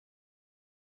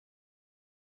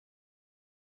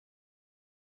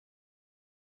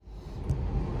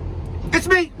It's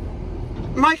me,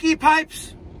 Mikey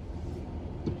Pipes,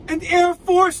 and Air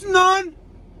Force None.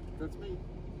 That's me.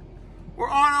 We're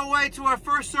on our way to our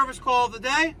first service call of the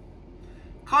day.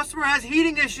 Customer has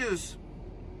heating issues.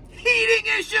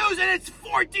 Heating issues, and it's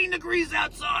 14 degrees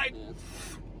outside.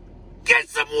 Yes. Get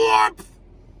some warmth.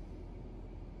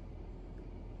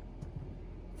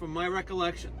 From my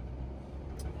recollection,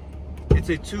 it's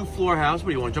a 2-floor house. What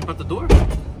do you want to jump out the door?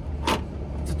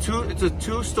 It's a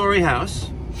two-story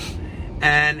house,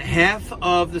 and half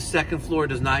of the second floor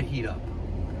does not heat up.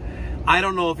 I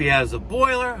don't know if he has a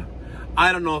boiler.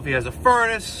 I don't know if he has a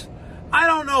furnace. I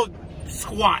don't know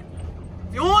squat.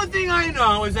 The only thing I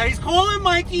know is that he's calling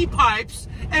Mikey Pipes,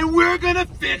 and we're gonna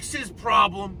fix his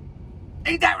problem.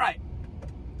 Ain't that right?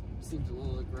 Seems a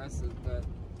little aggressive, but...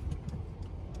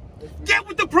 Get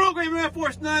with the program, Air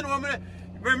Force 9, or I'm gonna...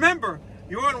 Remember,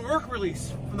 you're on work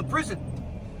release from the prison.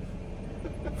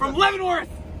 From Leavenworth.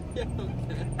 Yeah,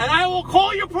 okay. And I will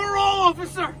call your parole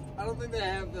officer. I don't think they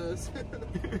have those.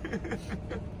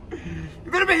 You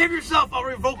better behave yourself. I'll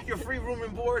revoke your free room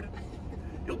and board.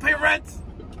 You'll pay rent.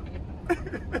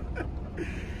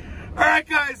 Alright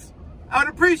guys, I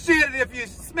would appreciate it if you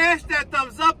smash that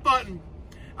thumbs up button.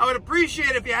 I would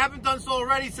appreciate it if you haven't done so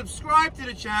already, subscribe to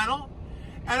the channel.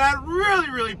 And I'd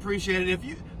really appreciate it if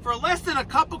you, for less than a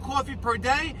cup of coffee per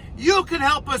day, you can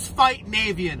help us fight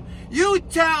Navien. You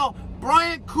tell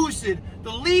Brian Kusid, the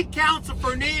lead counsel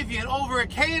for Navien over at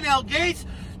K&L Gates,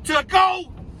 to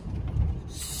go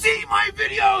see my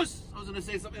videos. I was going to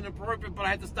say something inappropriate, but I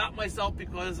had to stop myself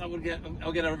because I'll get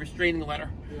a restraining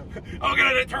letter. Yeah. I'll get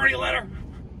an attorney letter.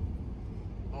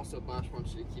 Also, Bosch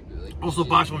wants you to keep it like... Also,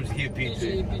 Bosch wants you to keep it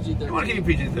PG. PG-13. I want to keep it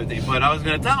PG-13, but I was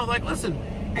going to tell him, like, listen,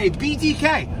 hey,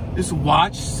 BTK, just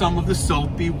watch some of the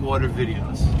soapy water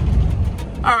videos.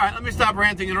 All right, let me stop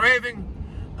ranting and raving.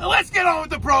 Now let's get on with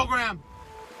the program.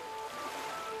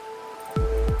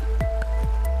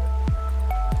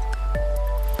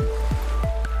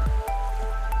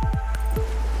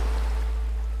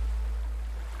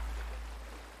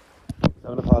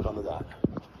 On the dot.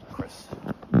 Chris,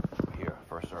 here,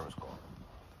 first service call.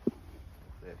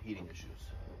 They have heating issues.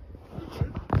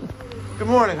 Good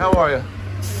morning, how are you?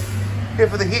 Here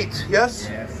for the heat, yes?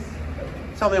 Yes.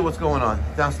 Tell me what's going on.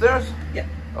 Downstairs? Yeah.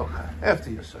 Okay,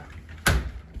 after you, sir.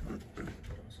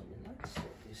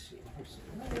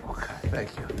 Okay, thank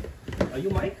you. Are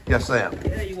you Mike? Yes, I am.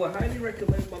 Yeah, you were highly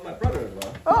recommended by my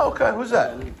brother-in-law. Oh, okay, who's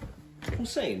that?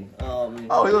 Hussein.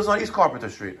 Oh, he lives on East Carpenter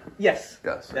Street. Yes.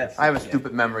 Yes. I have a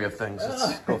stupid memory of things.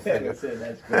 Let's go figure.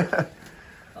 That's good.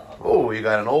 Oh, you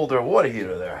got an older water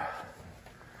heater there.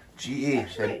 GE.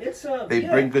 Actually, They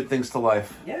bring good things to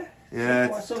life. Yeah.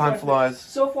 Yeah, So time flies.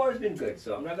 So far, it's been good,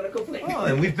 so I'm not going to complain. Oh,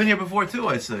 and we've been here before, too,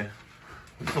 I'd say.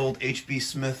 This old HB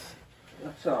Smith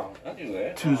So,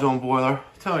 anyway. 2-zone boiler.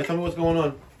 Tell me what's going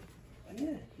on.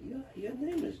 Yeah, your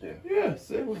name is there. Yeah,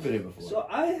 see, we've been here before. So,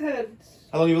 I had...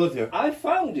 How long have you lived here? I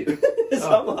found you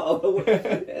somehow.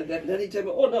 And then he told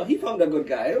me, oh no, he found a good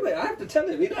guy. I'm like, I have to tell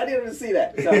him. I didn't even see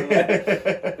that. So,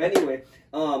 anyway,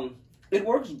 it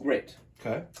works great.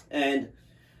 Okay. And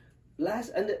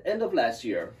at the end of last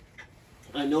year,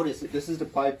 I noticed that this is the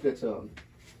pipe that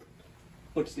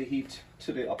puts the heat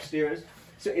to the upstairs.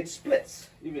 So it splits.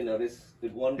 You may notice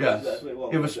that one goes that way,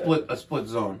 one you have goes a split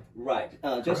zone. Right.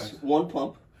 Just Correct. one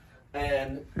pump.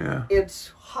 And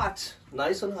it's hot,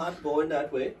 nice and hot, going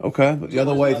that way. Okay, but the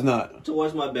other way is not.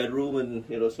 Towards my bedroom and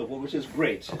so forth, which is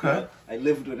great. Okay. I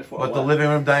lived with it for a But while. the living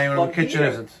room, dining room, kitchen here,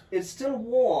 isn't. It's still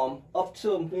warm up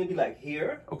to maybe like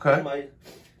here. Okay.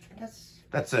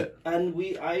 That's it. And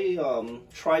I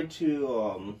tried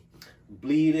to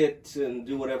bleed it and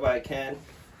do whatever I can.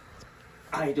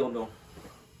 I don't know.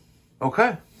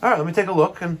 Okay. All right, let me take a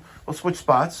look and we'll switch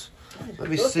spots. Let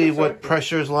me see what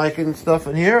pressure is like and stuff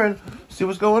in here and see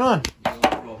what's going on.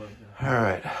 All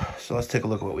right, so let's take a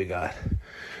look at what we got.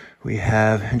 We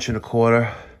have 1.25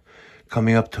 inch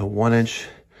coming up to 1 inch.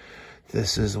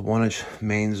 This is a 1 inch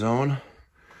main zone.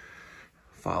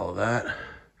 Follow that.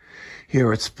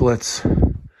 Here it splits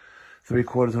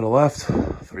 3/4 to the left,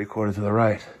 3/4 to the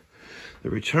right. The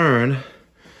return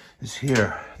is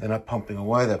here. They're not pumping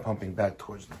away, they're pumping back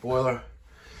towards the boiler,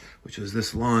 which is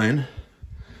this line,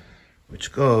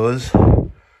 which goes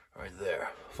right there.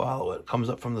 Follow it. Comes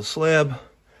up from the slab,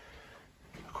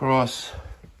 across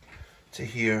to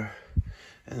here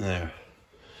and there.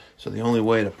 So the only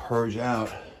way to purge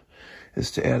out is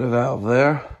to add a valve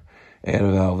there, add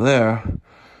a valve there.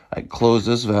 I close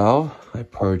this valve, I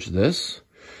purge this.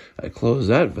 I close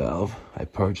that valve, I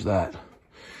purge that.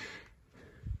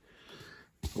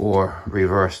 Or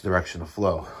reverse direction of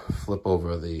flow. Flip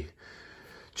over the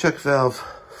check valve,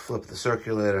 flip the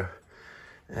circulator,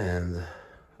 And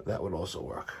that would also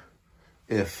work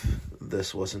if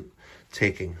this wasn't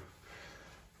taking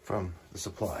from the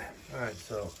supply. All right,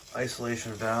 so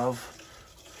isolation valve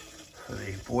for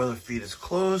the boiler feed is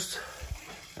closed,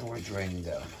 and we're draining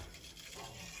down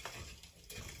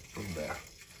from there.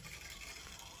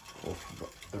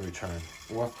 Off the return.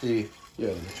 Off the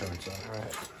return side. All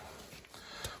right.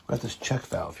 We got this check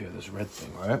valve here, this red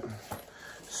thing, right?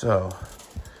 So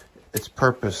its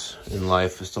purpose in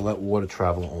life is to let water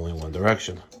travel only one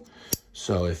direction.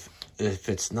 So if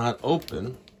it's not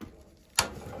open,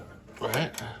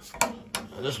 right?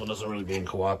 This one isn't really being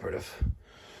cooperative,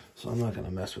 so I'm not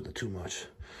gonna mess with it too much.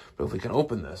 But if we can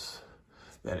open this,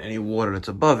 then any water that's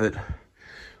above it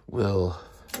will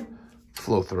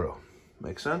flow through.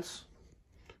 Make sense?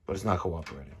 But it's not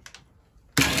cooperating.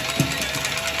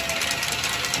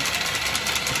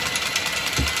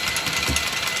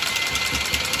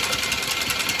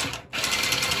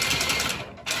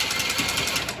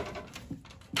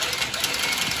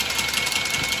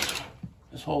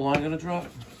 This whole line gonna drop?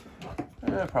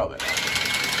 Probably not.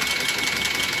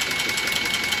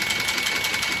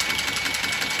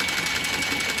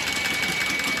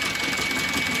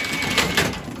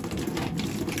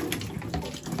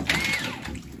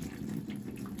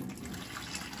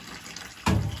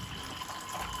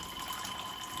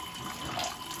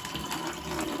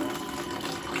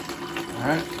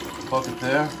 Alright, bucket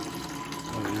there.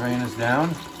 The drain is down.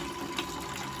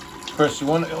 First,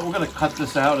 we're gonna cut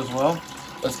this out as well.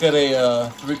 Let's get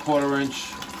a 3/4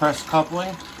 inch press coupling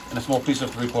and a small piece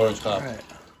of 3/4 inch copper. All right.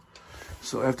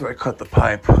 So after I cut the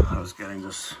pipe, I was getting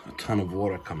just a ton of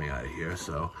water coming out of here.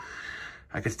 So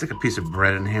I could stick a piece of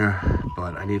bread in here,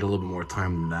 but I need a little bit more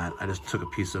time than that. I just took a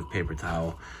piece of paper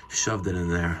towel, shoved it in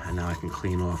there, and now I can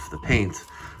clean off the paint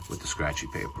with the scratchy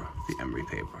paper, the emery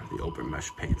paper, the open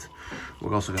mesh paint.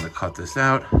 We're also gonna cut this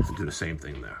out and do the same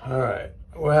thing there. All right,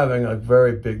 we're having a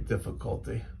very big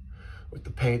difficulty with the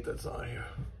paint that's on here.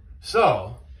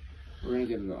 So, we're gonna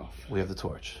get it off. We have the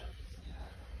torch.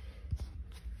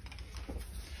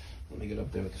 Let me get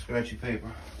up there with the scratchy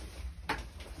paper.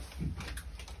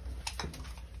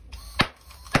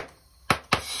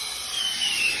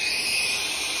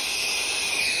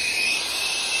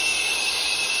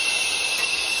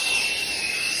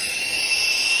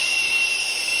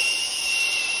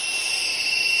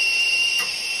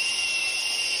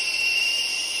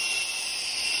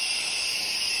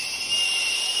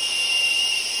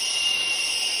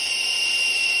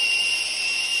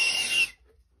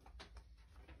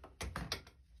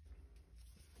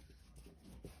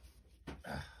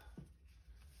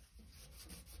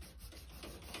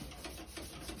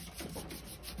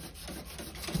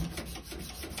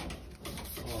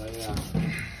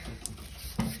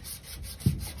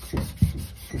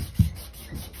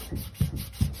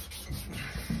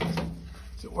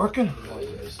 Working? Oh,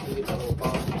 yes. You get that little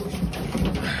bottom push.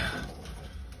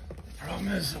 The problem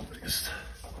is somebody's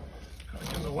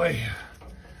going in the way here.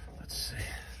 Let's see.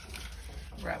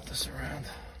 Wrap this around.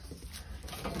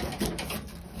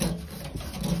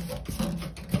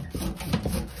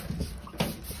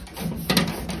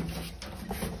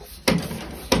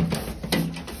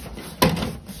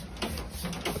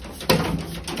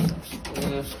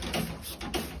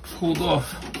 Pulled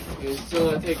off. You're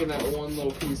still not taking that one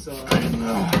little piece off. I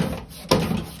know.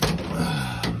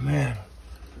 Oh, man.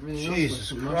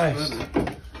 Jesus Christ.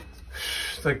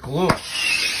 It's like glue.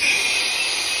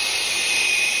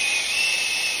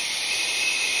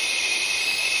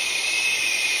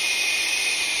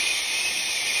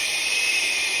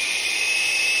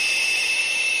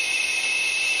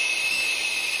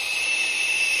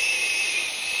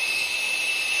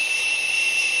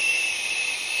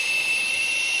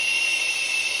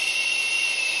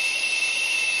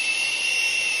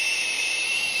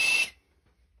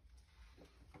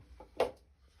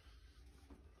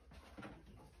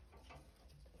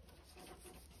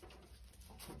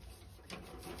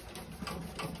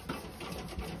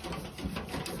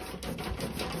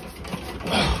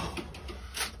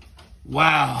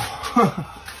 Wow.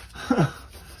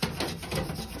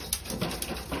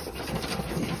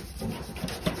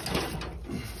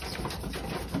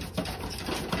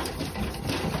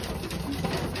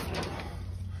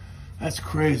 That's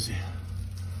crazy.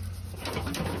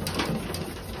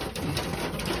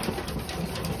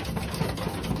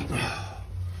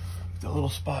 The little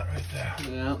spot right there.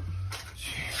 Yeah.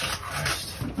 Jesus Christ.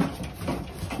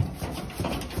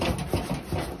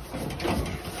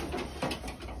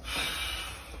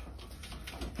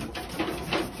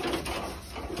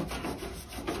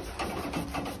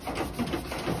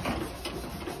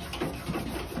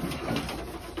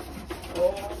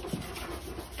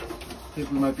 I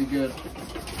think we might be good.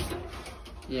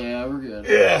 Yeah, we're good.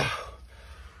 Yeah.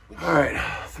 All right,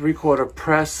 3/4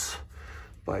 press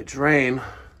by drain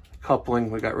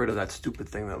coupling. We got rid of that stupid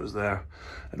thing that was there.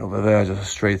 And over there, just a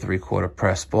straight 3/4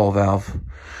 press ball valve.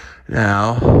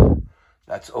 Now,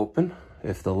 that's open.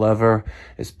 If the lever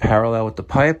is parallel with the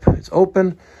pipe, it's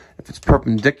open. If it's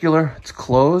perpendicular, it's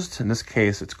closed. In this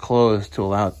case, it's closed to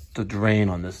allow it to drain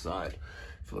on this side.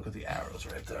 If you look at the arrows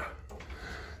right there,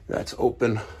 that's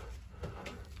open.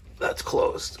 That's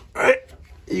closed. All right,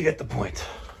 you get the point.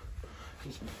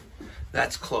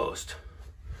 That's closed.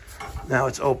 Now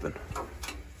it's open.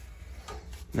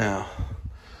 Now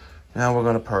we're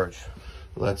gonna purge.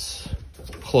 Let's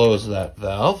close that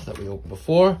valve that we opened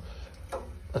before.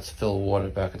 Let's fill water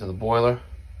back into the boiler.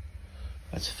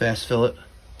 Let's fast fill it.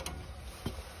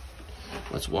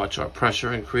 Let's watch our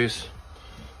pressure increase.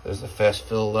 There's the fast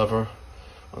fill lever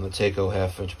on the Taco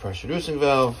 1/2-inch pressure reducing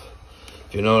valve.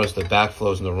 If you notice, the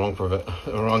backflow's in the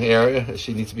wrong area.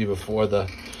 She needs to be before the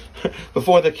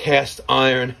before the cast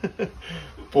iron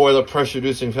boiler pressure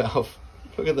reducing valve.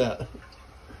 Look at that.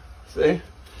 See?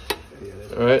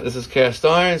 All right, this is cast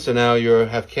iron. So now you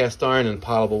have cast iron and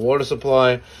potable water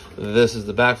supply. This is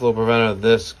the backflow preventer.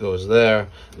 This goes there.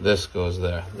 This goes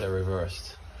there. They're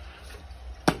reversed.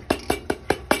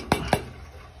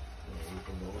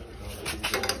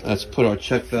 Let's put our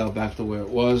check valve back to where it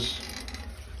was.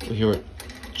 We hear it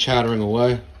chattering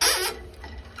away.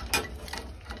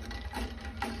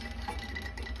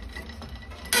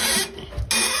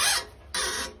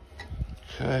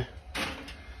 Okay.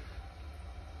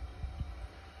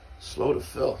 Slow to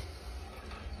fill.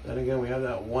 Then again, we have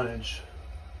that 1-inch.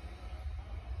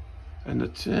 And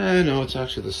no, it's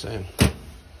actually the same.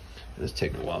 It's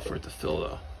taking a while for it to fill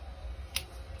though.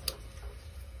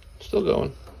 Still going.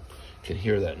 You can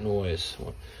hear that noise.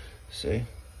 See?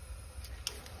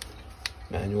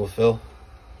 Manual fill.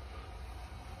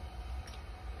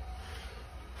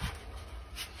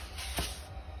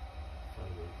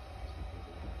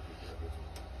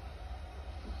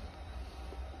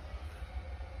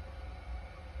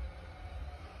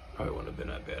 Probably wouldn't have been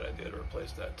that bad idea to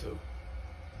replace that too.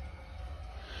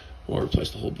 Or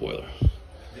replace the whole boiler.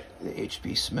 The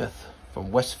HB Smith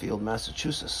from Westfield,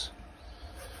 Massachusetts.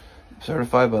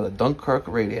 Certified by the Dunkirk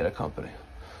Radiator Company.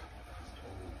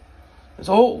 It's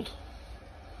old.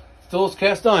 Still is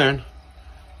cast iron.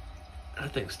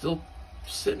 That thing's still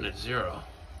sitting at 0.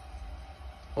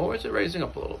 Or is it raising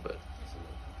up a little bit?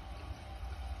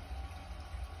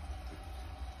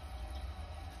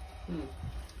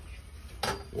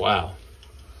 Wow.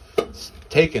 It's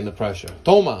taking the pressure.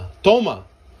 Toma, toma,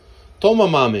 toma,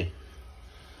 mommy.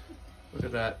 Look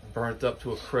at that, burnt up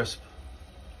to a crisp.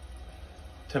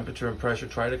 Temperature and pressure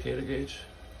tridicator gauge.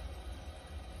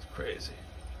 It's crazy.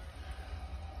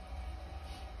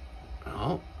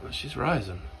 Oh, she's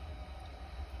rising.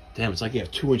 Damn, it's like you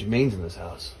have 2-inch mains in this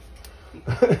house.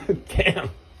 Damn.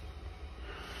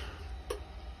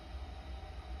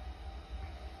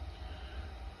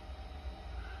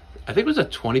 I think it was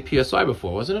at 20 PSI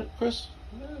before, wasn't it, Chris?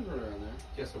 Yeah, around there.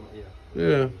 Yes, yeah.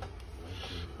 Yeah. All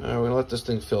right, we're gonna let this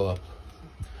thing fill up.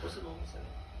 What's the normal setting?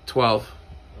 12.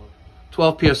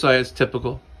 12 PSI is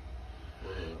typical.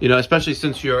 You know, especially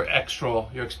since your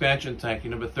expansion tank,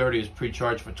 your number 30 is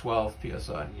pre-charged for 12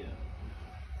 PSI. Yeah.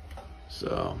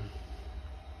 So,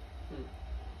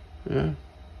 yeah,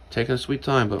 taking a sweet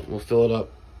time, but we'll fill it up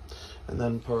and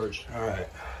then purge. All right,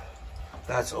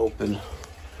 that's open.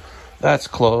 That's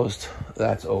closed.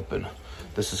 That's open.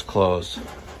 This is closed.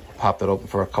 Pop it open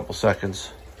for a couple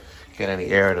seconds. Get any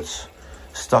air that's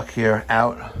stuck here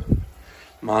out.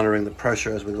 Monitoring the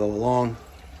pressure as we go along.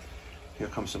 Here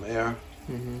comes some air.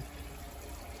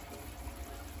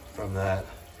 From that.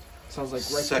 Sounds like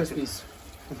Rice Krispies.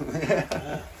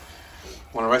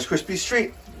 Want a Rice Krispies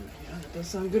treat? Yeah, that does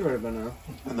sound good right about now.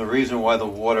 And the reason why the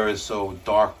water is so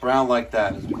dark brown like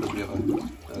that is because we have a, look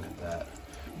at that.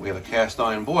 We have a cast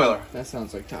iron boiler. That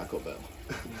sounds like Taco Bell.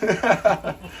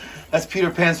 That's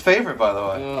Peter Pan's favorite, by the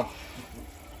way. Oh,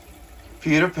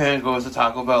 Peter Pan goes to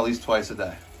Taco Bell at least twice a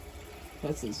day.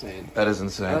 that's insane. That is I don't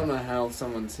insane. know how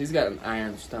he's got an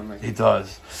iron stomach. He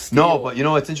does. No, but you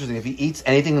know what's interesting? If he eats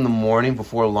anything in the morning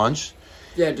before lunch,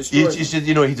 Yeah, destroys.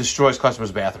 he destroys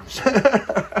customers' bathrooms.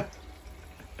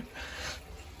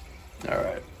 All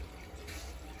right.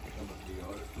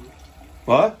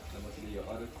 What?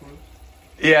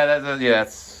 Yeah,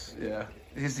 yeah.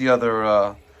 He's the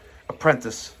other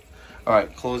apprentice. All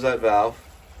right, close that valve.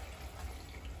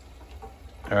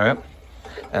 All right,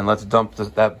 and let's dump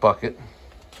that bucket.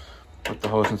 Put the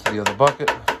hose into the other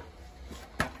bucket.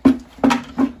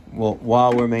 Well,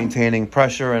 while we're maintaining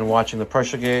pressure and watching the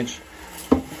pressure gauge,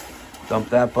 Dump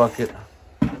that bucket.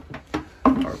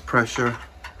 Our pressure.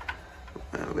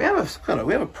 We have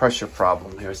a pressure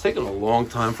problem here. It's taking a long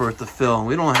time for it to fill.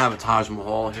 We don't have a Taj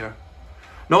Mahal here.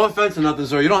 No offense or nothing,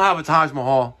 sir. You don't have a Taj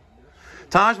Mahal.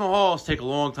 Taj Mahals take a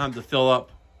long time to fill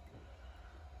up.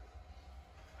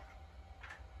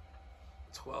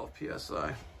 12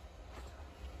 PSI.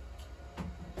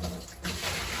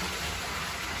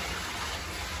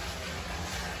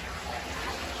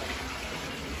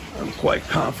 I'm quite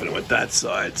confident with that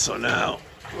side. So now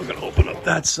we're going to open up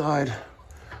that side.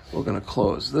 We're going to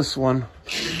close this one.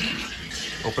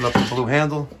 Open up the blue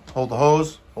handle. Hold the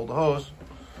hose. Hold the hose.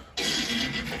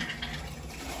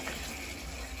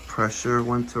 Pressure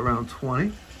went to around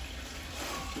 20.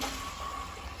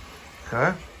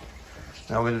 Okay.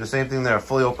 Now we're going to do the same thing there.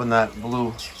 Fully open that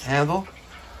blue handle.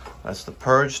 That's the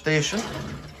purge station.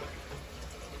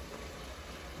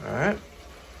 All right.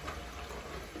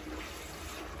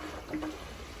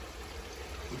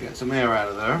 Get some air out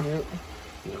of there. Yep.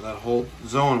 You know, that whole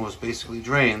zone was basically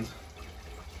drained.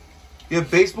 You have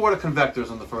baseboard or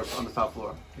convectors on the top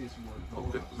floor? Baseboard.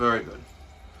 Okay, very good.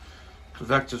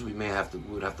 Convectors we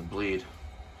would have to bleed,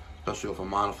 especially off a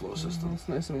monoflow system. It's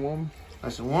nice and warm.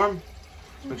 Nice and warm.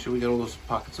 Let's make sure we get all those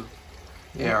pockets of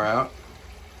air out.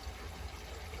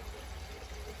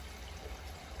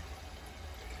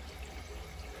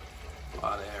 A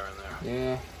lot of air in there.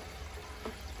 Yeah.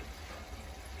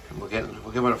 And we're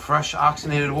giving it fresh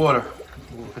oxygenated water.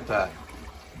 Look at that.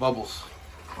 Bubbles.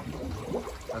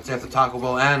 That's after Taco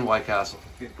Bell and White Castle.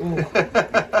 Ain't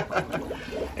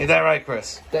that right,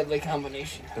 Chris? Deadly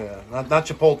combination. Yeah, not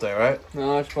Chipotle, right?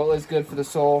 No, Chipotle's good for the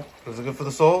soul. Is it good for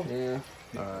the soul? Yeah.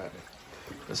 All right.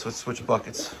 Let's switch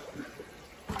buckets.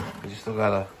 You still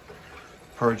gotta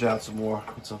purge out some more.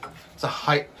 It's a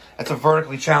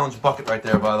vertically challenged bucket right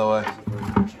there, by the way.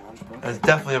 That's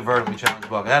definitely a vertically challenged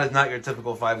bucket. That is not your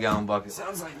typical 5-gallon bucket.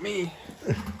 Sounds like me.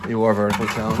 You are vertically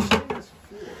challenged.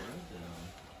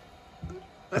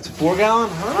 That's a 4-gallon?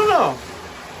 I don't know.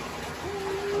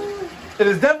 It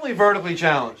is definitely vertically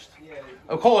challenged.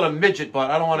 I'll call it a midget, but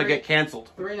I don't want to get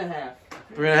canceled. 3.5.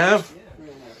 3.5?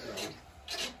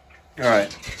 Yeah. All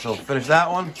right. So finish that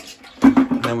one,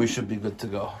 and then we should be good to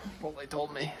go. Chipotle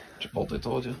told me. Chipotle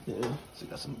told you? Yeah. So you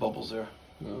got some bubbles there.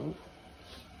 No.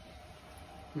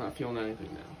 I'm not feeling anything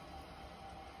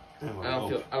now.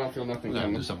 Yeah, I don't feel nothing. We're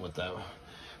gonna do something with that.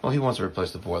 Well, he wants to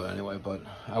replace the boiler anyway, but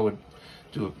I would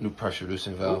do a new pressure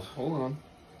reducing valve. Oh, hold on.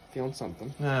 Feeling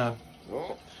something. Yeah.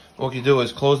 Oh. What you do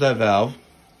is close that valve.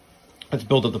 Let's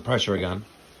build up the pressure again,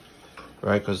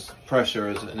 right? Because pressure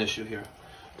is an issue here.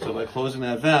 So by closing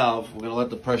that valve, we're gonna let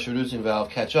the pressure reducing valve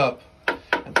catch up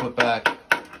and put back,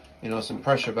 some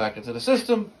pressure back into the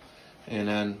system, and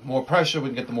then more pressure, we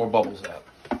can get the more bubbles out.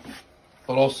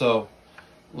 But also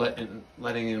letting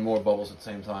in more bubbles at the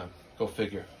same time. Go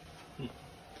figure.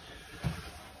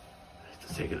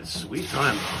 It's taking a sweet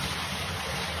time.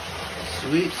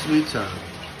 Sweet, sweet time.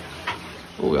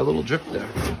 Oh, we got a little drip there.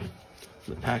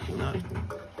 The packing nut.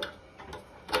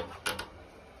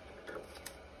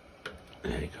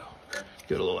 There you go.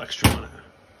 Get a little extra on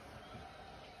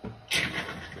it.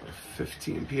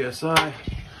 15 PSI.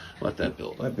 Let that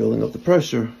build. By building up the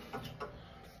pressure.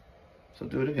 So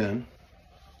do it again.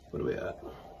 What are we at?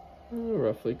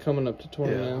 Roughly coming up to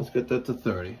 20 Yeah, now. let's get that to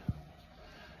 30.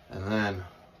 And then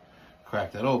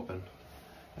crack that open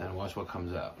and watch what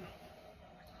comes out.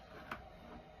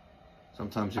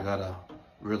 Sometimes you gotta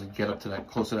really get up to that,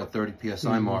 close to that 30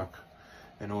 PSI mark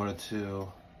in order to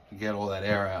get all that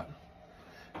air out.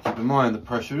 Keep in mind, the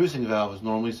pressure reducing valve is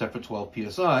normally set for 12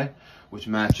 PSI, which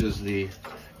matches the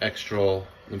extra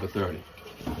number 30.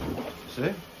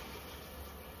 See?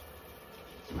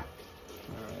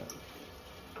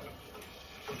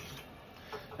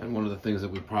 And one of the things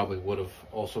that we probably would have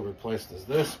also replaced is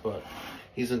this, but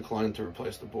he's inclined to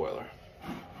replace the boiler.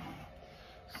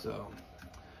 So,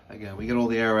 again, we get all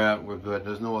the air out, we're good.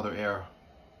 There's no other air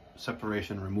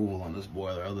separation removal on this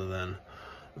boiler other than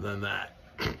that.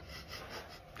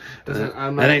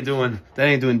 That ain't doing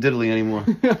diddly anymore.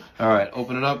 All right,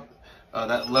 open it up.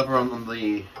 That lever on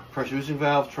the pressure reducing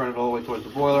valve, turn it all the way towards the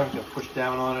boiler. You push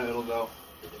down on it, it'll go.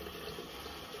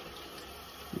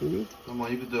 Come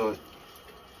on, you can do it.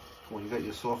 Come on, you got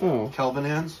your soft Kelvin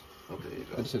hands? Okay, you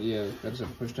go. That's it, yeah. That's it.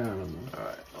 Push down on them. All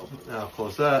right, open. Now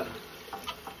close that.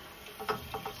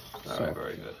 All right,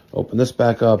 very good. Open this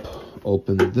back up.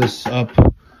 Open this up.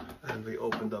 And we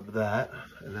opened up that.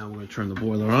 And now we're going to turn the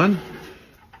boiler on.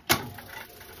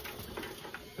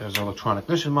 There's our electronic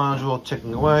ignition module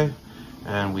ticking away.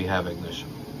 And we have ignition.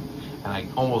 And I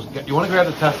almost get... You want to grab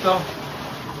the testo?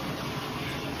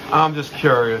 I'm just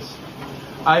curious.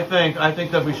 I think that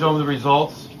if we show them the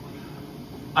results,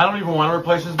 I don't even want to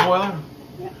replace his boiler,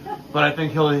 but I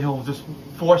think he'll just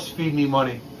force feed me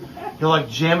money. He'll like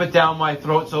jam it down my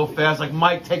throat so fast, like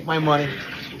Mike, take my money.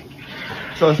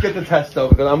 So let's get the test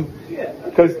over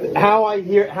because how I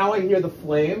hear the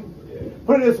flame.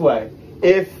 Put it this way: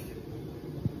 if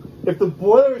the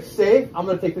boiler is safe, I'm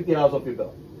gonna take $50 off your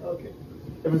bill. Okay.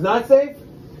 If it's not safe,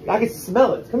 I can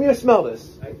smell it. Come here, smell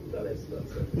this.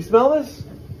 You smell this?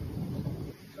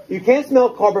 You can't smell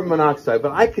carbon monoxide,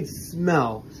 but I could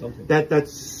smell that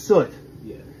soot.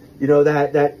 Yeah. You know,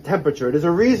 that temperature. There's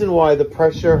a reason why the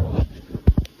pressure.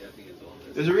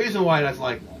 There's a reason why that's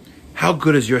like. How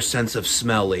good is your sense of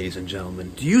smell, ladies and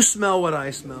gentlemen? Do you smell what I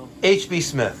smell? HB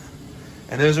Smith.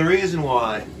 And there's a reason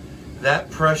why that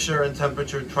pressure and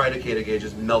temperature tridecator gauge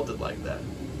is melted like that.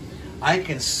 I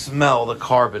can smell the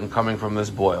carbon coming from this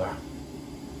boiler.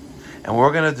 And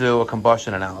we're going to do a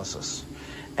combustion analysis.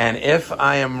 And if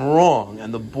I am wrong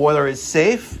and the boiler is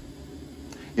safe,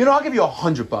 you know, I'll give you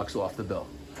 $100 off the bill.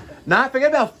 Not forget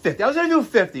about 50. I was going to do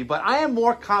 50, but I am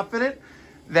more confident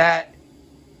that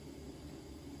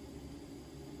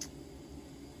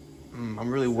I'm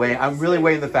really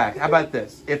weighing the fact. How about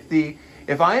this?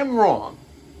 If I am wrong,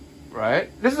 right?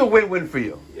 This is a win-win for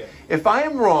you. Yeah. If I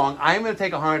am wrong, I am going to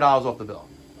take $100 off the bill.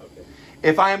 Okay.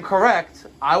 If I am correct,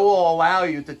 I will allow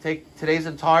you to take today's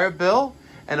entire bill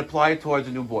and apply it towards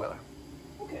a new boiler.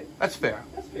 Okay. That's fair.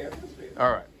 That's fair.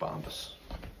 All right, Bombus.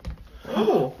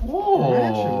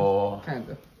 Oh. Kind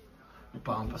of.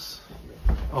 Bombus.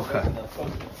 Okay.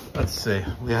 Let's see.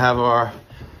 We have our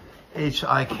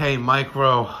HIK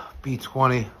Micro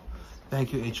B20.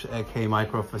 Thank you, HIK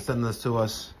Micro, for sending this to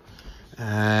us.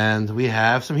 And we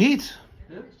have some heat.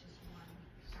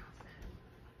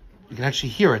 You can actually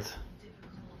hear it.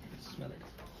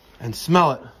 And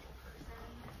smell it.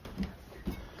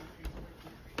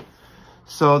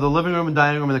 So the living room and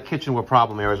dining room and the kitchen were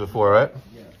problem areas before, right?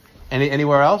 Yeah.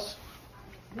 Anywhere else?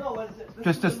 No,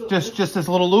 just this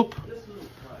little loop? This loop,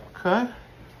 right. Okay.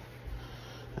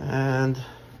 And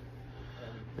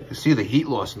you can see the heat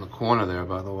loss in the corner there,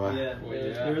 by the way. Yeah,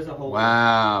 there is a whole.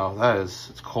 Wow,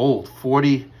 it's cold.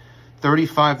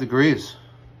 35 degrees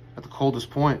at the coldest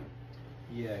point.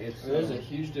 Yeah, there's a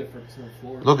huge difference in the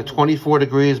floor. Look at 24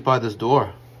 degrees by this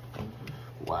door.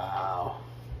 Wow,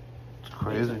 it's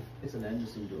crazy. It's an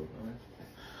Anderson door, right?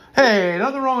 Hey,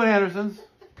 nothing wrong with Andersons.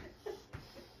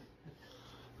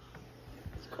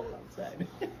 It's cold outside.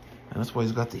 And that's why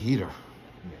he's got the heater.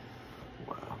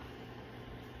 Wow.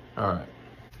 All right.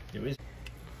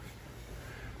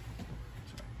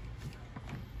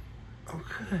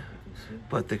 Okay.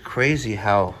 But the crazy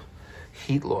how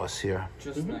heat loss here.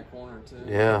 Just in that corner too.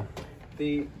 Yeah.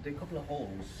 The couple of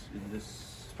holes in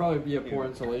this. It's probably be a poor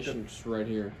insulation just right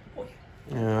here.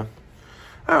 Yeah.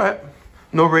 All right.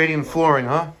 No radiant flooring,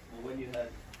 huh? Well, when you had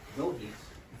no heat.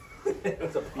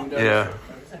 Yeah.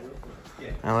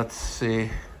 Now let's see.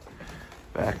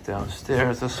 Back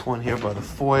downstairs. This one here by the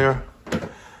foyer.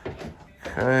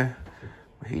 Okay.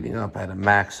 We're heating up at a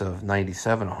max of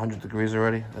 97, 100 degrees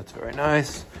already. That's very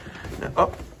nice.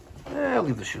 Now, I'll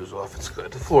leave the shoes off. It's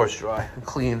good. The floor is dry and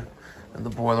clean in the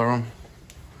boiler room.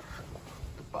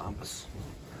 The Bombus.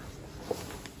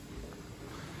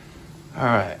 All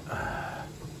right.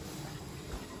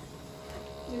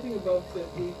 Anything above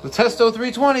 50. The Testo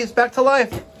 320 is back to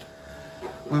life.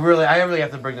 I really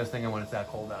have to bring this thing in when it's that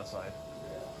cold outside.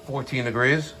 14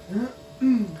 degrees.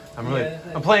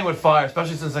 I'm playing with fire,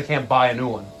 especially since I can't buy a new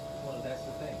one. Well, that's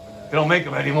the thing. They don't make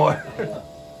them anymore.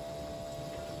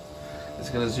 It's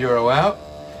going to zero out.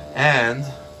 And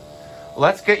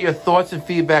let's get your thoughts and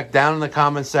feedback down in the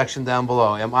comment section down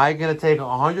below. Am I going to take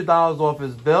 $100 off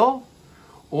his bill?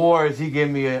 Or is he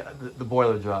giving me the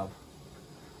boiler job?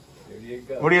 There you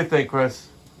go. What do you think, Chris?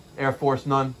 Air Force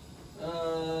none?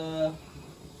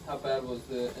 How bad was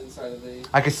the inside of the...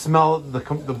 I could smell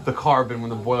the carbon when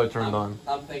the boiler turned on.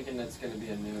 I'm thinking it's going to be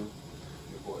a new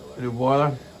boiler. A new boiler?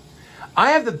 Yeah.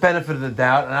 I have the benefit of the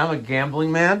doubt, and I'm a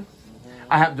gambling man.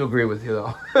 I happen to agree with you,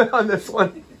 though, on this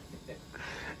one.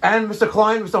 And Mr.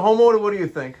 Klein, Mr. Homeowner, what do you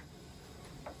think?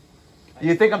 Do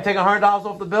you think I'm taking $100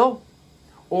 off the bill?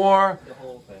 Or... The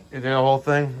whole thing. You think the whole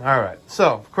thing? All right.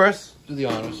 So, Chris, do the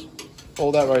honors.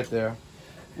 Hold that right there.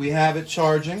 We have it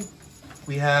charging.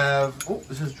 We have... Oh,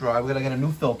 this is dry. We're going to get a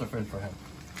new filter for him.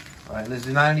 All right. There's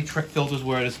not any trick filters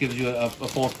where this gives you a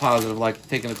false positive, like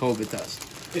taking a COVID test.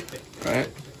 All right.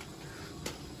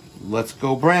 Let's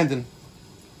go, Brandon.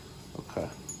 Okay.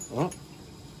 Oh.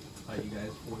 Are you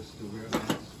guys forced to wear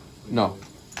masks? No.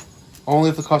 Only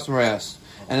if the customer asks.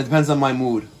 And it depends on my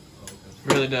mood. Okay.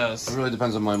 Really does. It really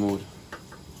depends on my mood.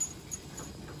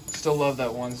 Still love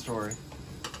that one story.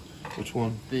 Which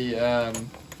one? The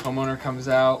Homeowner comes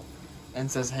out and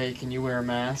says, "Hey, can you wear a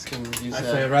mask?" And you I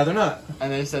said, say I'd rather not.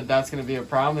 and they said that's going to be a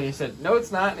problem. And he said, "No,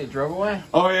 it's not." And he drove away.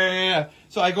 Oh yeah.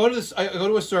 So I go to this. I go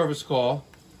to a service call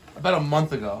about a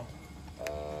month ago.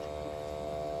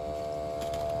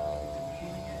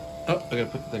 Oh, I gotta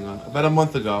put the thing on. About a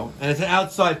month ago, and it's an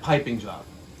outside piping job,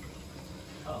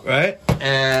 right?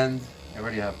 And I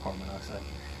already have carbon monoxide.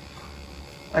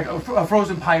 Like a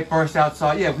frozen pipe burst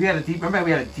outside. Yeah, we had a deep. Remember,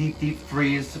 we had a deep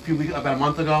freeze about a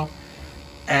month ago,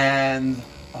 and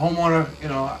the homeowner. You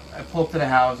know, I pull up to the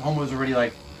house. The homeowner's already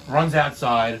like runs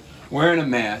outside wearing a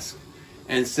mask,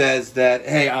 and says that,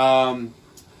 "Hey,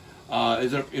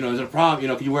 is there a problem? You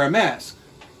know, can you wear a mask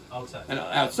outside?" And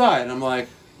outside, and I'm like,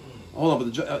 "Hold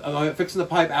on, but am I fixing the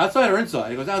pipe outside or inside?"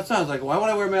 He goes, "Outside." I was like, "Why would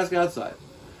I wear a mask outside?"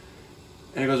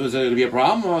 And he goes, "Was it going to be a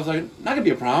problem?" I was like, "Not going to be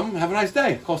a problem. Have a nice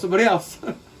day. Call somebody else."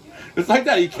 It's like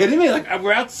that. Are you kidding me? Like,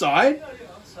 we're outside? Yeah,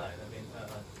 outside.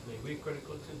 I mean, we're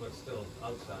critical too, but still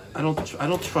outside. I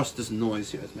don't trust this noise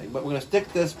here it's making. But we're going to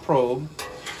stick this probe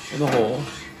in the hole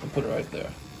and put it right there.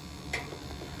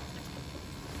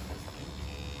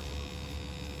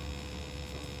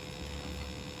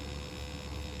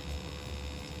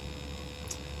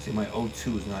 See, my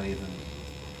O2 is not even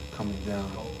coming down.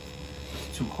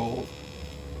 It's too cold.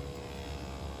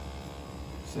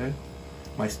 See?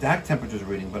 My stack temperature is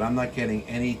reading, but I'm not getting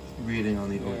any reading on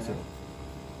the O2.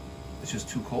 It's just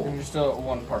too cold. And you're still at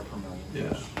 1 part per million.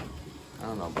 Yeah. I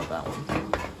don't know about that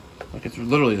one. Like, it's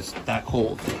literally just that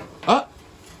cold. Ah!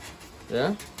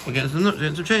 Yeah? We're getting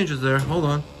some changes there. Hold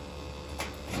on.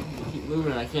 Keep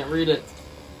moving. I can't read it.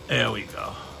 There we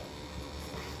go.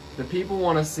 The people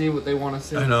want to see what they want to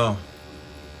see. I know.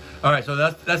 All right, so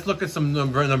let's look at some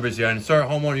numbers here. And sir,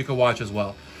 homeowner, you can watch as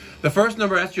well. The first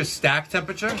number, that's your stack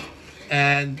temperature.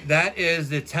 And that is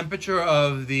the temperature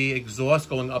of the exhaust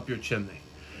going up your chimney.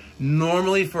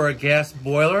 Normally, for a gas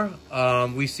boiler,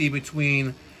 we see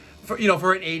between, for an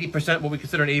 80%, what we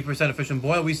consider an 80% efficient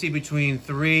boiler, we see between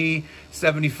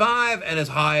 375 and as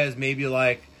high as maybe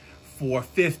like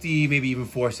 450, maybe even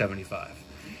 475.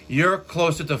 You're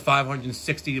closer to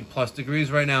 560 plus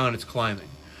degrees right now, and it's climbing.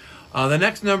 The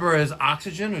next number is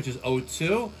oxygen, which is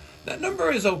O2. That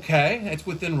number is okay. It's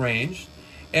within range.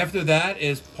 After that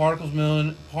is particles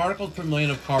per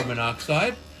million of carbon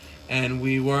monoxide. And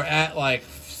we were at like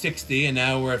 60, and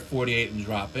now we're at 48 and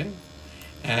dropping.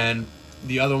 And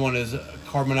the other one is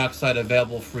carbon monoxide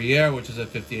available free air, which is at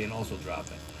 58 and also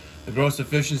dropping. The gross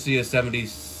efficiency is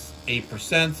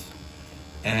 78%.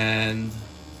 And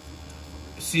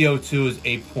CO2 is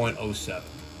 8.07.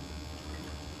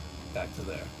 Back to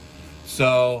there.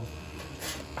 So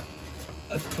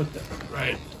let's put that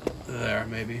right there,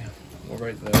 maybe. Or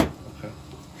right there.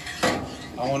 Okay.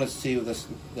 I want to see this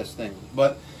thing.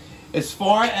 But as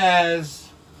far as,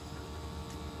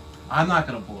 I'm not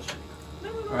going to bullshit.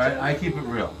 All right, I keep it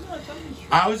real.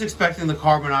 I was expecting the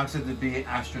carbon monoxide to be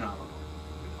astronomical.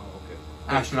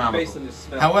 Astronomical. Based on the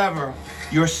smell. However,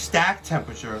 your stack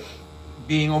temperature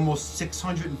being almost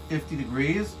 650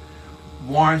 degrees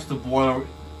warrants the boiler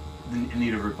in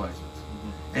need of replacement.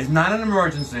 It's not an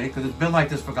emergency because it's been like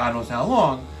this for God knows how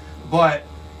long, but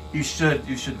you should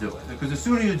do it, because the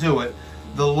sooner you do it,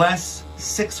 the less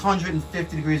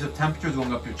 650 degrees of temperature is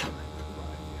going up your chimney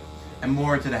and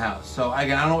more into the house. So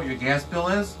again, I don't know what your gas bill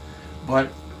is, but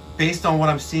based on what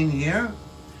I'm seeing here,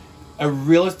 a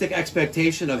realistic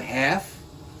expectation of half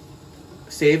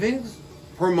savings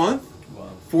per month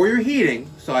for your heating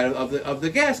side of the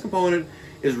gas component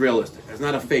is realistic. It's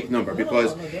not a fake number,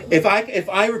 because if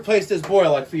I replace this boiler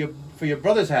like for your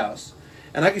brother's house,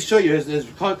 and I can show you his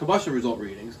combustion result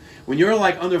readings, when you're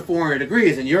like under 400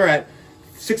 degrees and you're at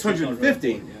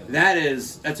 650,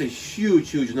 that's a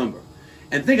huge number.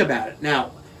 And think about it.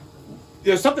 Now,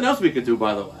 there's something else we could do,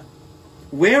 by the way.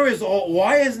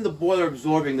 Why isn't the boiler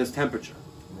absorbing this temperature?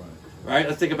 Right?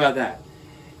 Let's think about that.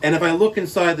 And if I look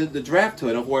inside the draft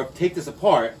hood, or take this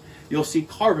apart, you'll see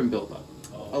carbon buildup.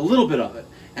 A little bit of it.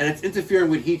 And it's interfering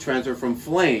with heat transfer from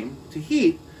flame to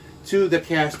heat to the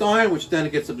cast iron, which then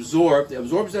gets absorbed. It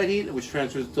absorbs that heat, which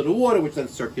transfers to the water, which then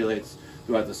circulates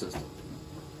throughout the system.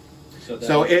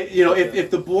 So if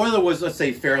the boiler was, let's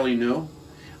say, fairly new,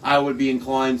 I would be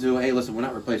inclined to, hey, listen, we're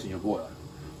not replacing your boiler.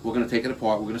 We're going to take it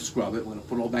apart, we're going to scrub it, we're going to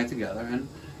put it all back together, and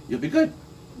you'll be good.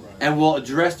 Right. And we'll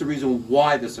address the reason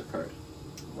why this occurred.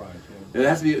 Right.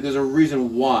 Yeah. There's a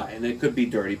reason why, and it could be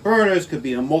dirty burners, could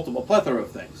be a multiple plethora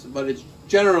of things, but it's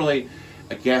generally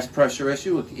a gas pressure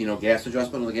issue, gas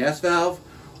adjustment on the gas valve,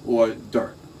 or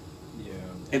dirt. Yeah.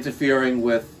 Interfering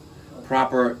with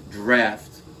proper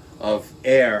draft of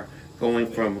air going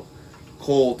from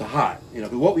cold to hot. You know,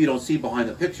 but what we don't see behind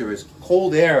the picture is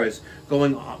cold air is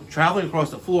going, traveling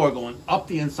across the floor, going up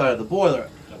the inside of the boiler,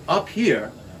 up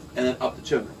here, and then up the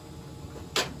chimney.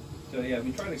 So yeah,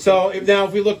 we try to. So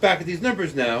if we look back at these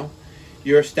numbers now,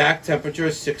 your stack temperature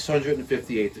is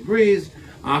 658 degrees,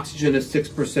 oxygen is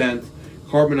 6%,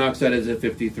 carbon dioxide is at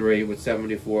 53 with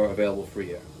 74 available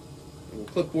free air. And we'll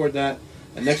clipboard that,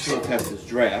 and next we'll test is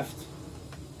draft.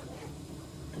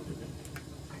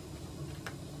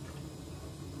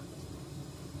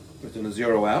 It's going to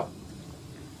zero out.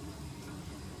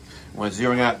 When it's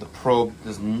zeroing out, the probe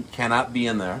cannot be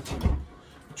in there.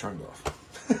 Turned off.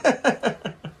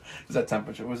 Is that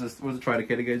temperature? What was the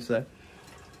tridicator gauge say?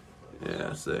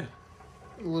 Yeah, see. A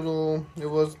little, it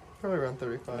was probably around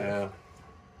 35. Yeah.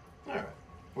 All right,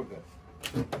 we're good.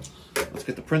 Let's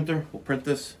get the printer. We'll print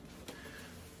this.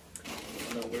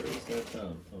 No, where is that?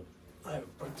 I have a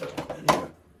printer in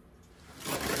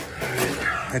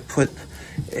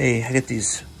here. I get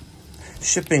these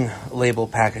shipping label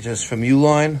packages from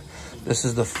Uline. This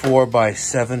is the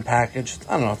 4x7 package.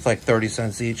 I don't know, it's like 30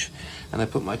 cents each. And I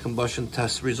put my combustion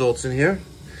test results in here.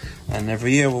 And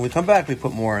every year when we come back, we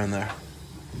put more in there.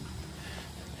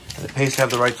 And it pays to have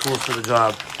the right tools for the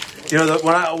job. You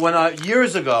know,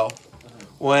 years ago,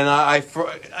 when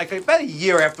about a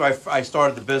year after I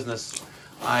started the business,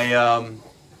 I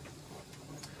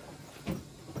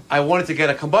wanted to get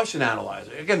a combustion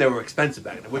analyzer. Again, they were expensive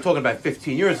back then. We're talking about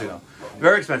 15 years ago.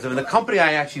 Very expensive. And the company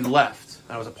I actually left,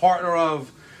 I was a partner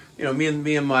of, you know, me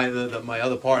and my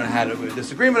other partner had a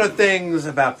disagreement of things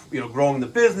about, you know, growing the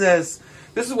business.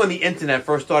 This is when the internet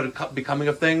first started becoming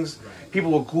of things.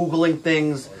 People were Googling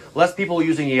things. Less people were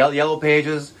using yellow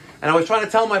pages. And I was trying to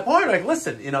tell my partner, like,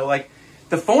 listen, you know, like,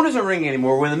 the phone isn't ringing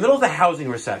anymore. We're in the middle of the housing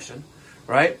recession,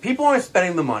 right? People aren't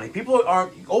spending the money. People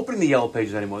aren't opening the yellow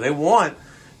pages anymore. They want,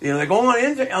 you know, they're going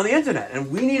on the internet.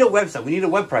 And we need a website. We need a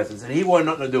web presence. And he wanted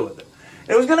nothing to do with it.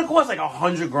 It was going to cost like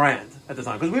 $100,000 at the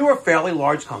time because we were a fairly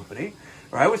large company,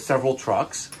 right, with several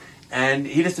trucks, and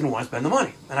he just didn't want to spend the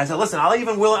money. And I said, listen,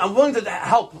 I'm willing to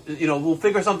help. You know, we'll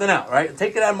figure something out, right?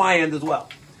 Take it on my end as well.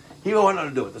 He wanted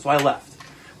nothing to do with it, so I left.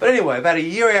 But anyway, about a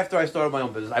year after I started my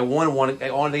own business, I wanted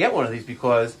to get one of these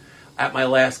because at my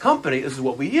last company, this is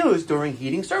what we used during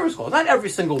heating service calls. Not every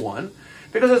single one,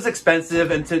 because it's expensive,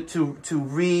 and to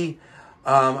recalibrate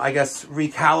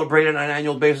it on an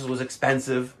annual basis was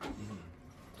expensive.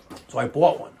 So I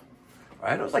bought one,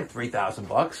 right? It was like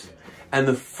 $3,000, and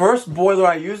the first boiler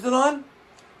I used it on,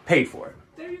 paid for it.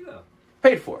 There you go.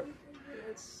 Paid for it.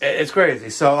 It's crazy.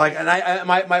 So like, and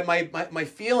my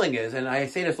feeling is, and I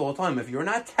say this all the time: if you're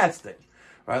not testing,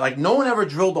 right? Like no one ever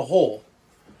drilled a hole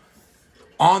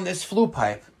on this flue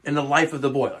pipe in the life of the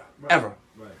boiler ever.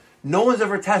 Right. No one's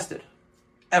ever tested,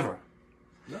 ever.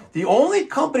 No. The only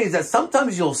companies that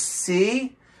sometimes you'll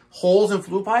see holes in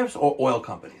flue pipes are oil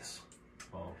companies.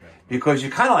 Because you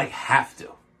kind of like have to.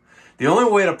 The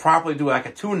only way to properly do like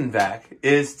a tune vac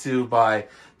is by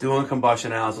doing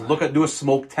combustion analysis, do a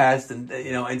smoke test, and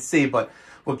you know, and see. But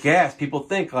with gas, people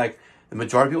think like the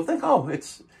majority of people think, oh,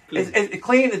 it's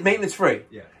clean, it's maintenance free.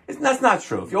 Yeah. That's not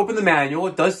true. If you open the manual,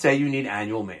 it does say you need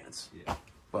annual maintenance. Yeah.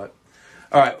 But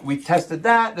all right, we tested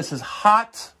that. This is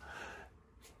hot.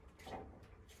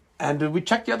 And did we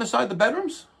check the other side of the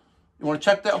bedrooms? You want to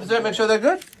check that up there, make sure they're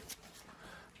good?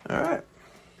 All right.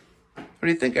 What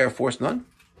do you think, Air Force? None?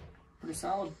 Pretty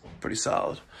solid. Pretty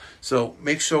solid. So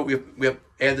make sure we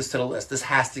add this to the list. This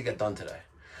has to get done today.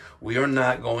 We are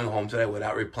not going home today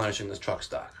without replenishing this truck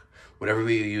stock. Whatever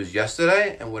we used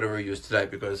yesterday and whatever we use today,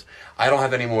 because I don't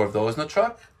have any more of those in the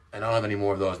truck, and I don't have any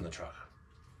more of those in the truck.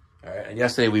 All right. And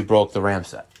yesterday we broke the ram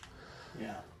set.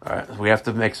 Yeah. All right. So we have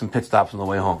to make some pit stops on the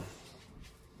way home.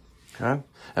 Okay.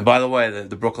 And by the way,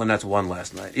 the Brooklyn Nets won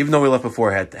last night, even though we left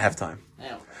before halftime.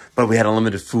 Yeah. But we had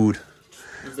unlimited food.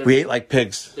 We ate like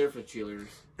pigs. They're for cheerleaders.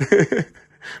 We're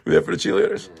there for the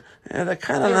cheerleaders? Yeah, they're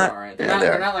kind of not. All right. Yeah,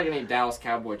 they're not like any Dallas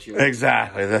Cowboy cheerleaders.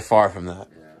 Exactly. They're far from that.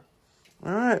 Yeah.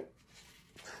 All right.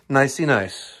 Nicey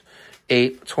nice.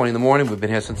 8:20 in the morning. We've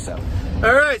been here since 7.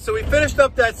 All right. So we finished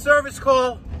up that service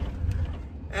call.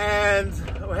 And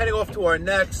we're heading off to our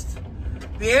next.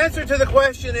 The answer to the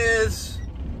question is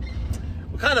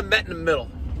we kind of met in the middle.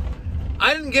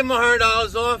 I didn't give him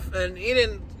 $100 off, and he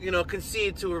didn't, you know,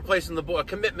 concede to replacing a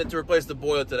commitment to replace the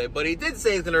boiler today. But he did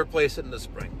say he's going to replace it in the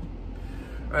spring.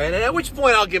 All right, and at which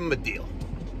point I'll give him a deal.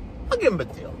 I'll give him a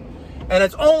deal. And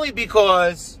it's only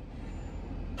because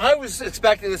I was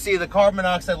expecting to see the carbon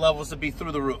monoxide levels to be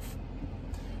through the roof.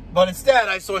 But instead,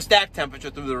 I saw stack temperature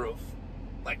through the roof.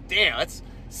 Like, damn, that's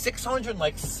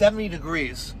 670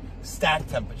 degrees stack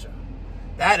temperature.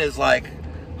 That is like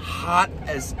hot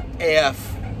as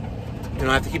AF. You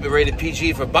know, I have to keep it rated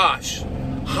PG for Bosch.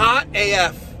 Hot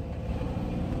AF.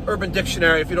 Urban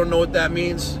Dictionary, if you don't know what that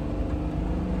means.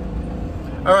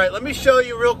 All right, let me show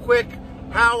you real quick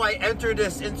how I enter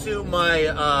this into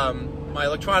my my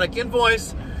electronic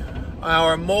invoice.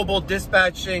 Our mobile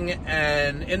dispatching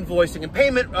and invoicing and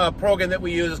payment program that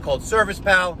we use is called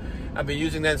ServicePal. I've been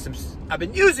using them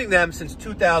since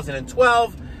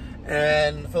 2012,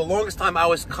 and for the longest time I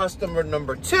was customer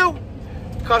number 2.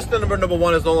 Customer number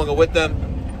 1 is no longer with them,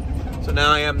 so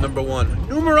now I am number 1.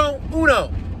 Numero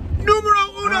uno.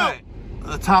 Numero uno. Right.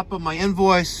 At the top of my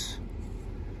invoice,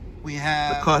 we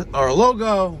have our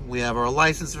logo, we have our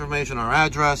license information, our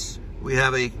address, we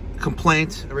have a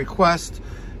complaint, a request,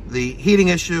 the heating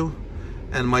issue,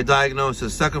 and my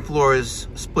diagnosis. Second floor is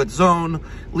split zone,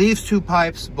 leaves 2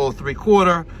 pipes, both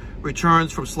 3/4,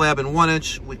 returns from slab in 1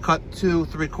 inch. We cut 2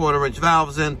 3/4 inch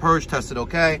valves in, purge, tested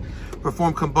okay.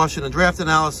 Perform combustion and draft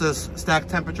analysis, stack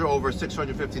temperature over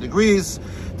 650 degrees,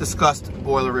 discussed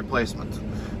boiler replacement.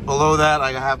 Below that,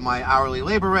 I have my hourly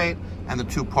labor rate and the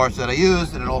 2 parts that I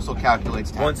used, and it also calculates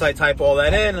tax. Once I type all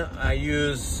that in, I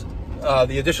use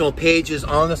the additional pages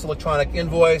on this electronic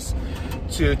invoice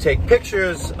to take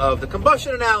pictures of the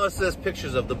combustion analysis,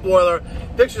 pictures of the boiler,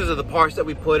 pictures of the parts that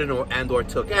we put in or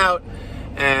took out,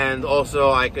 and also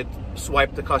I could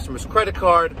swipe the customer's credit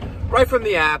card right from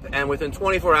the app, and within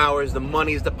 24 hours, the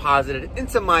money is deposited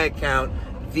into my account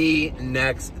the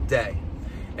next day.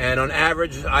 And on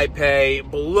average, I pay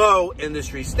below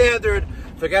industry standard.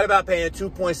 Forget about paying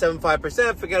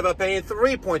 2.75%. Forget about paying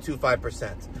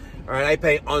 3.25%. All right, I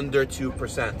pay under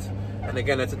 2%. And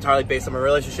again, that's entirely based on my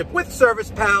relationship with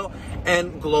ServicePal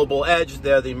and Global Edge.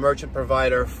 They're the merchant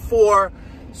provider for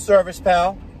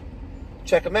ServicePal.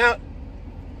 Check them out.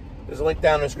 There's a link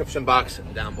down in the description box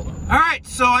down below. All right,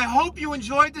 so I hope you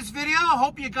enjoyed this video. I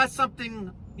hope you got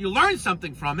something, you learned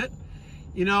something from it.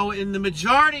 You know, in the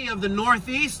majority of the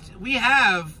Northeast, we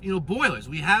have, you know, boilers.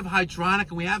 We have hydronic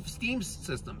and we have steam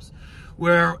systems.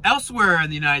 Where elsewhere in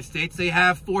the United States, they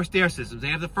have forced air systems. They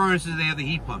have the furnaces, they have the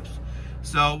heat pumps.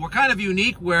 So we're kind of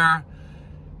unique where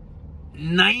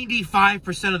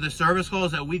 95% of the service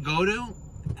calls that we go to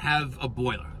have a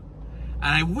boiler.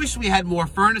 And I wish we had more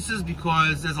furnaces,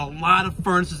 because there's a lot of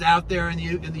furnaces out there in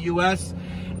the U.S.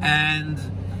 And,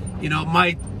 you know,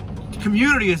 my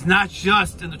community is not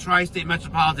just in the tri-state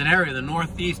metropolitan area, the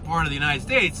northeast part of the United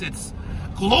States. It's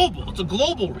global. It's a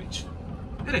global reach.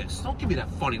 It is. Don't give me that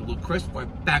funny look, Chris, boy,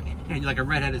 back and you're like a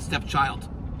redheaded stepchild.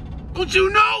 Don't you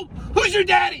know? Who's your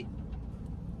daddy?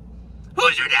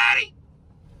 Who's your daddy?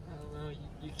 I don't know.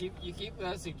 You keep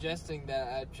suggesting that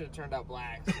I should have turned out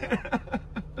black. So.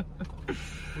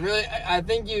 Really, I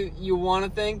think you want to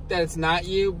think that it's not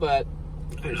you, but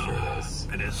I'm pretty sure it is.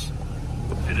 It is.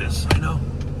 It is. I know.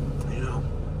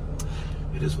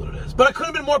 It is what it is. But I could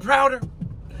have been more prouder.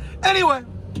 Anyway.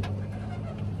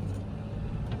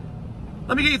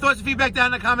 Let me get your thoughts and feedback down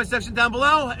in the comment section down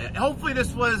below. Hopefully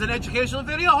this was an educational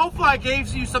video. Hopefully I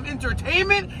gave you some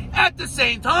entertainment at the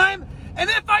same time.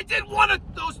 And if I did one of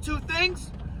those 2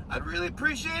 things, I'd really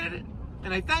appreciate it.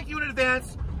 And I thank you in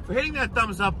advance for hitting that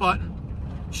thumbs up button.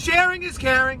 Sharing is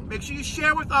caring. Make sure you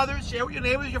share with others. Share with your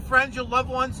neighbors, your friends, your loved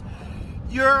ones,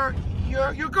 your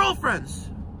girlfriends,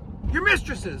 your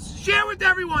mistresses. Share with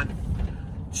everyone.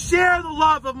 Share the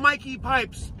love of Mikey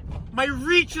Pipes. My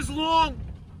reach is long.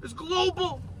 It's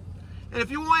global. And if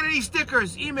you want any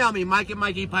stickers, email me,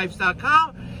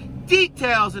 mike@mikeypipes.com.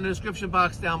 Details in the description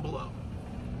box down below.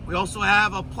 We also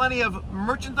have plenty of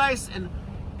merchandise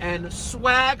and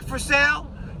swag for sale.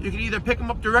 You can either pick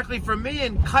them up directly from me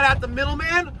and cut out the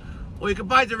middleman, or you can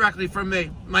buy directly from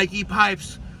me, Mikey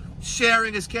Pipes.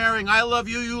 Sharing is caring. I love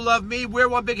you, you love me. We're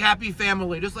one big happy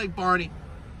family, just like Barney.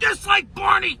 Just like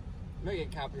Barney! I'm gonna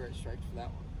get copyright strikes for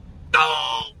that one.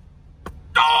 Don't!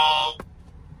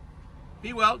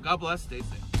 Be well. God bless. Stay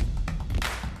safe.